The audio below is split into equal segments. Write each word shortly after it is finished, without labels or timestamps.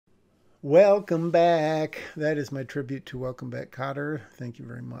Welcome back. That is my tribute to Welcome Back, Cotter. Thank you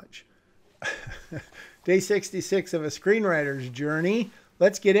very much. Day 66 of a screenwriter's journey.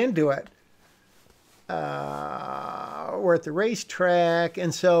 Let's get into it. We're at the racetrack.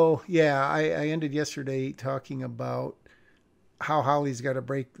 And so, yeah, I ended yesterday talking about how Holly's got to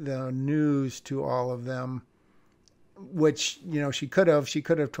break the news to all of them, which, she could have. She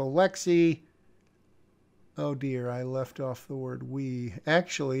could have told Lexi. Oh dear, I left off the word we.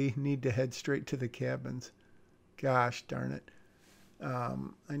 Actually, need to head straight to the cabins. Gosh darn it.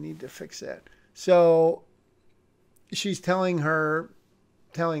 I need to fix that. So she's telling Holly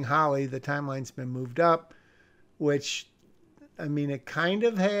the timeline's been moved up, which, I mean, it kind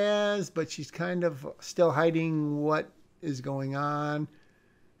of has, but she's kind of still hiding what is going on.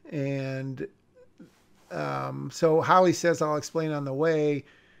 And so Holly says, I'll explain on the way.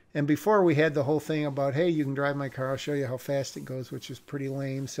 And before we had the whole thing about, hey, you can drive my car, I'll show you how fast it goes, which is pretty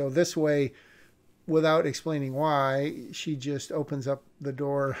lame. So this way, without explaining why, she just opens up the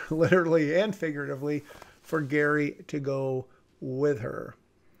door, literally and figuratively, for Gary to go with her.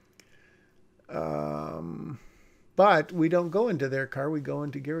 But we don't go into their car. We go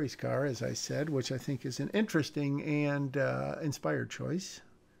into Gary's car, as I said, which I think is an interesting and inspired choice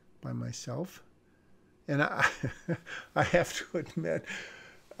by myself. And I have to admit,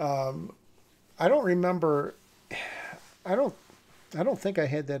 I don't remember. I don't think I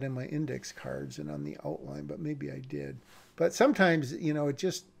had that in my index cards and on the outline, but maybe I did. But sometimes, it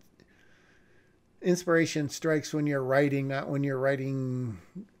just inspiration strikes when you're writing, not when you're writing.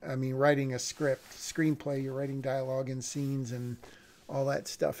 I mean, writing a script, screenplay. You're writing dialogue and scenes and all that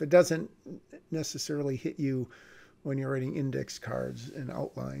stuff. It doesn't necessarily hit you when you're writing index cards and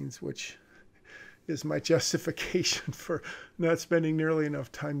outlines, which is my justification for not spending nearly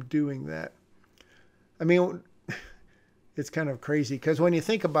enough time doing that. I mean, it's kind of crazy because when you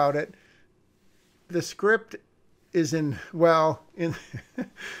think about it, the script is in in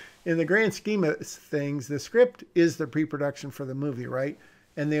the grand scheme of things, the script is the pre-production for the movie, right?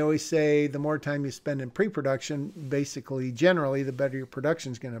 And they always say the more time you spend in pre-production, basically, generally, the better your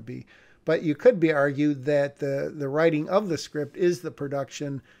production is going to be. But you could be argued that the writing of the script is the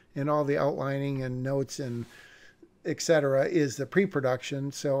production, and all the outlining and notes and etc. is the pre-production.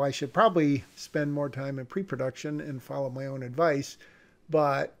 So I should probably spend more time in pre-production and follow my own advice.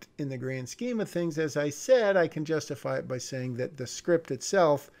 But in the grand scheme of things, as I said, I can justify it by saying that the script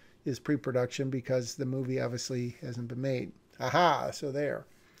itself is pre-production because the movie obviously hasn't been made. Aha, so there.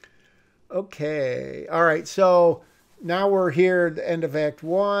 Okay, all right, so now we're here at the end of Act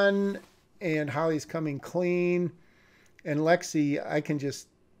 1, and Holly's coming clean. And Lexi, I can just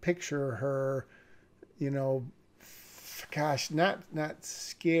picture her, gosh, not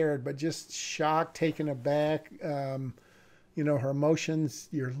scared, but just shocked, taken aback. Her emotions.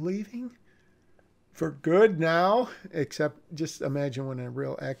 You're leaving for good now, except just imagine when a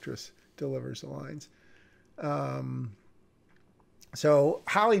real actress delivers the lines. So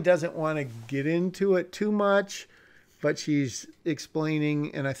Holly doesn't want to get into it too much, but she's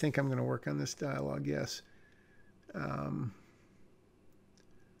explaining, and I think I'm going to work on this dialogue. Yes.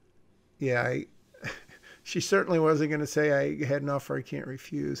 Yeah, she certainly wasn't going to say I had an offer I can't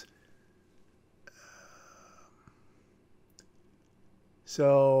refuse.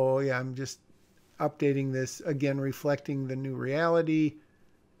 So, yeah, I'm just updating this, again, reflecting the new reality.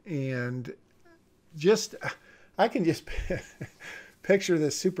 And just, I can just picture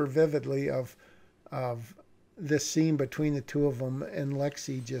this super vividly of this scene between the two of them and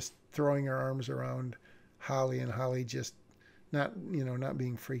Lexi just throwing her arms around Holly, and Holly just not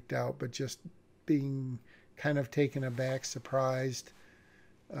being freaked out, but just being kind of taken aback, surprised.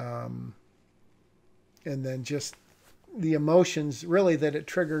 And then just the emotions really that it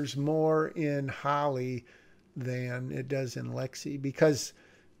triggers more in Holly than it does in Lexi, because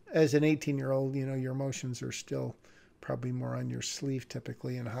as an 18-year-old, your emotions are still probably more on your sleeve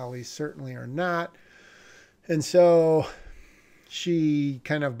typically, and Holly's certainly are not. And so she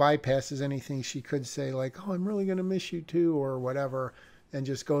kind of bypasses anything she could say, like, oh, I'm really going to miss you too, or whatever, and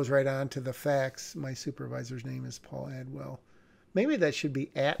just goes right on to the facts. My supervisor's name is Paul Adwell. Maybe that should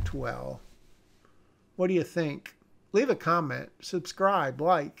be Atwell. What do you think? Leave a comment, subscribe,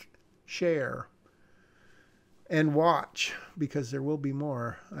 like, share, and watch, because there will be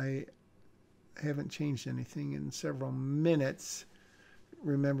more. I haven't changed anything in several minutes,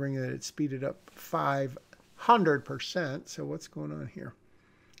 remembering that it speeded up 500%. So what's going on here?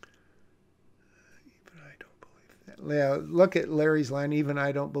 Even I don't believe that. Yeah, look at Larry's line. Even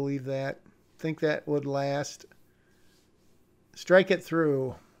I don't believe that. Think that would last. Strike it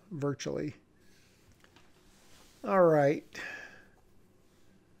through virtually. All right.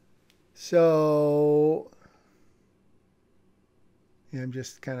 So yeah, I'm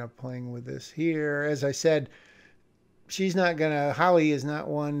just kind of playing with this here. As I said, Holly is not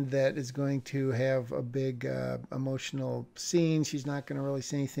one that is going to have a big emotional scene. She's not going to really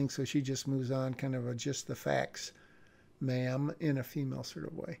say anything, so she just moves on, kind of a just the facts, ma'am, in a female sort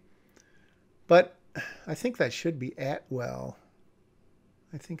of way. But I think that should be Atwell.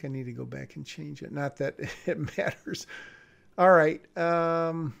 I think I need to go back and change it. Not that it matters. All right.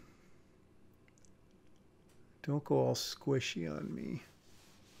 Don't go all squishy on me.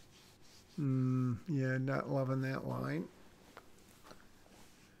 Yeah, not loving that line.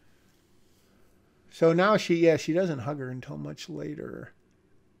 So now she doesn't hug her until much later.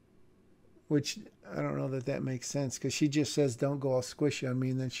 Which, I don't know that makes sense, because she just says, don't go all squishy on me,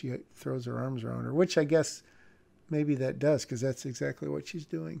 and then she throws her arms around her, which I guess maybe that does, because that's exactly what she's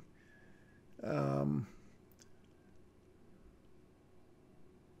doing.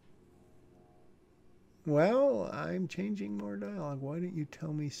 Well, I'm changing more dialogue. Why didn't you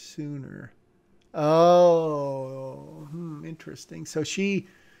tell me sooner? Oh, interesting. So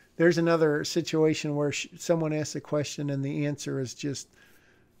there's another situation where someone asks a question and the answer is just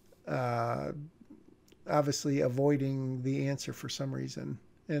obviously avoiding the answer for some reason.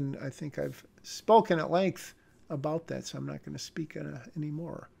 And I think I've spoken at length about that, so I'm not going to speak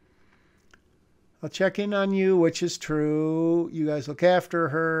anymore. I'll check in on you, which is true. You guys look after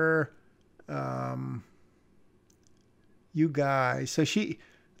her. You guys. So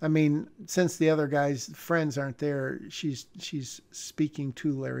since the other guys' friends aren't there, she's speaking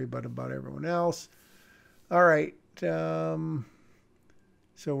to Larry, but about everyone else. All right. So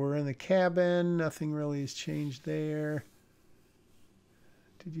we're in the cabin. Nothing really has changed there.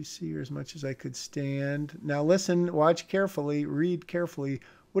 Did you see her as much as I could stand? Now listen, watch carefully, read carefully.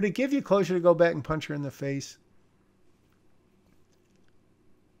 Would it give you closure to go back and punch her in the face?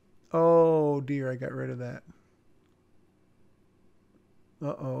 Oh dear, I got rid of that.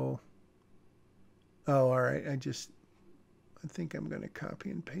 Uh-oh. Oh, all right. I think I'm going to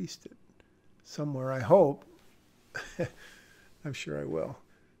copy and paste it somewhere. I hope. I'm sure I will.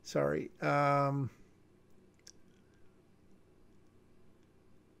 Sorry. Oh,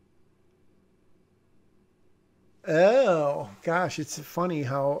 gosh. It's funny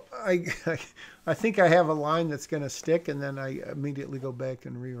how I think I have a line that's going to stick, and then I immediately go back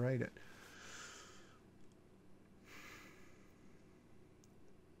and rewrite it.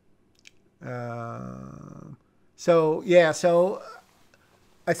 So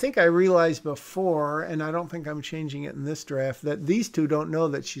I think I realized before, and I don't think I'm changing it in this draft, that these two don't know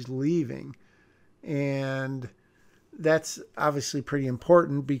that she's leaving. And that's obviously pretty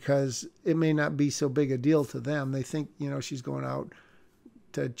important, because it may not be so big a deal to them. They think, she's going out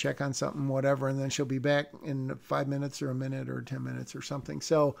to check on something, whatever, and then she'll be back in 5 minutes or a minute or 10 minutes or something.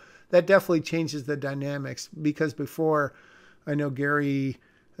 So that definitely changes the dynamics, because before, I know Gary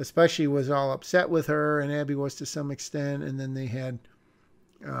especially was all upset with her, and Abby was to some extent, and then they had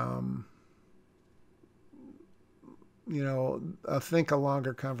I think a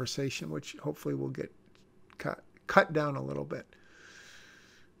longer conversation, which hopefully will get cut down a little bit.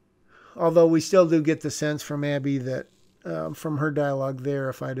 Although we still do get the sense from Abby that from her dialogue there,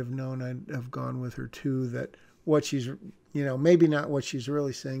 if I'd have known, I'd have gone with her too, that what she's, maybe not what she's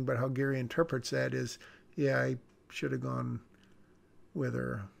really saying, but how Gary interprets that is, yeah, I should have gone with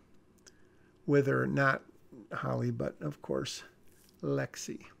her, not Holly, but of course,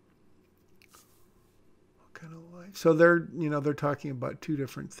 Lexi. What kind of life? So they're talking about two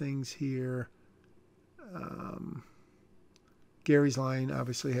different things here. Gary's line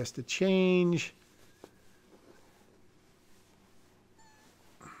obviously has to change.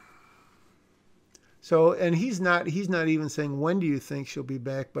 So, and he's not even saying, when do you think she'll be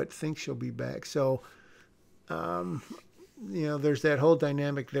back, but think she'll be back. So, there's that whole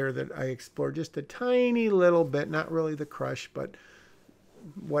dynamic there that I explored just a tiny little bit, not really the crush, but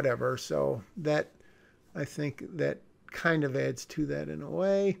whatever. So that, I think that kind of adds to that in a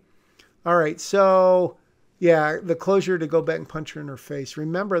way. All right. So yeah, the closure to go back and punch her in her face.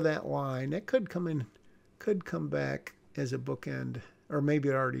 Remember that line. That could come back as a bookend, or maybe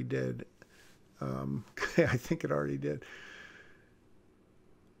it already did. I think it already did.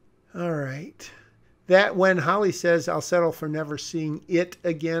 All right. That when Holly says, I'll settle for never seeing it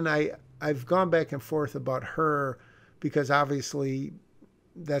again, I've gone back and forth about her, because obviously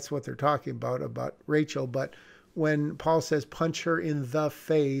that's what they're talking about Rachel. But when Paul says punch her in the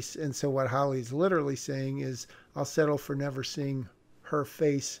face, and so what Holly's literally saying is, I'll settle for never seeing her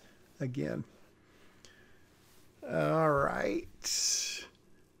face again. All right.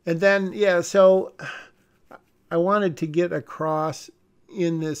 And then, so I wanted to get across,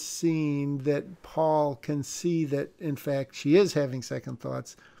 in this scene that Paul can see that, in fact, she is having second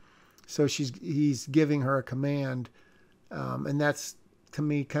thoughts. So he's giving her a command. And that's, to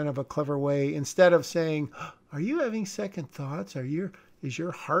me, kind of a clever way. Instead of saying, are you having second thoughts? Is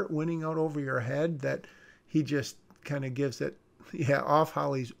your heart winning out over your head? That he just kind of gives it, off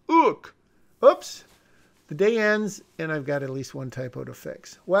Holly's ook. Oops. The day ends, and I've got at least one typo to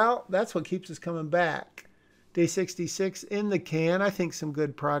fix. Well, that's what keeps us coming back. Day 66 in the can. I think some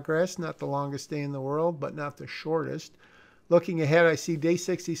good progress. Not the longest day in the world, but not the shortest. Looking ahead, I see day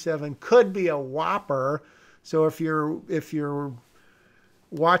 67 could be a whopper. So if you're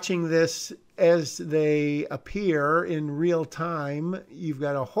watching this as they appear in real time, you've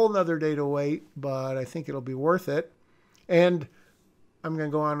got a whole nother day to wait, but I think it'll be worth it. And I'm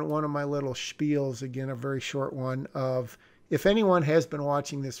going to go on one of my little spiels again, a very short one, of if anyone has been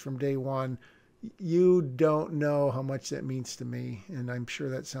watching this from day one, you don't know how much that means to me. And I'm sure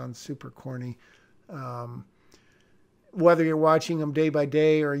that sounds super corny. Whether you're watching them day by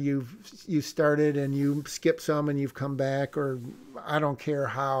day or you started and you skip some and you've come back, or I don't care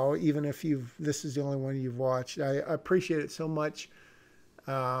how, even if this is the only one you've watched, I appreciate it so much.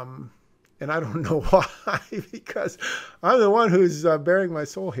 And I don't know why, because I'm the one who's bearing my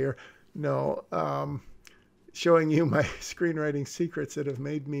soul here. No, showing you my screenwriting secrets that have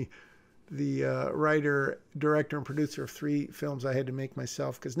made me the writer, director, and producer of 3 films I had to make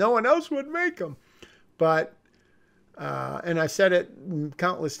myself because no one else would make them. But, and I've said it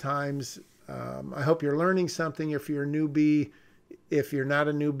countless times, I hope you're learning something. If you're a newbie, if you're not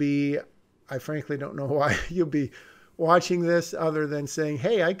a newbie, I frankly don't know why you'll be watching this other than saying,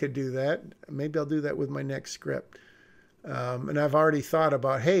 hey, I could do that. Maybe I'll do that with my next script. And I've already thought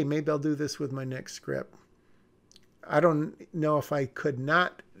about, hey, maybe I'll do this with my next script. I don't know if I could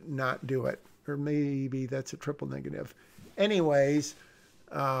not do it, or maybe that's a triple negative. Anyways,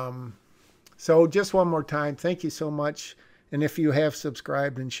 so just one more time, thank you so much. And if you have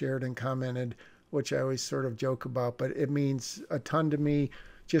subscribed and shared and commented, which I always sort of joke about, but it means a ton to me,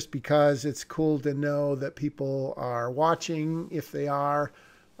 just because it's cool to know that people are watching. If they are,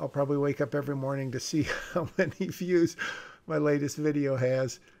 I'll probably wake up every morning to see how many views my latest video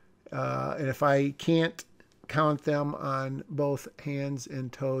has. And if I can't count them on both hands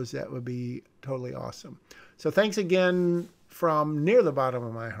and toes, that would be totally awesome. So thanks again from near the bottom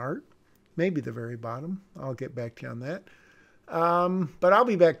of my heart, maybe the very bottom. I'll get back to you on that. But I'll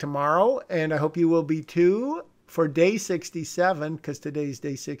be back tomorrow, and I hope you will be too, for day 67, because today's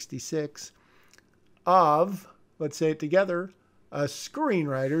day 66, of, let's say it together, A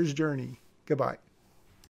Screenwriter's Journey. Goodbye.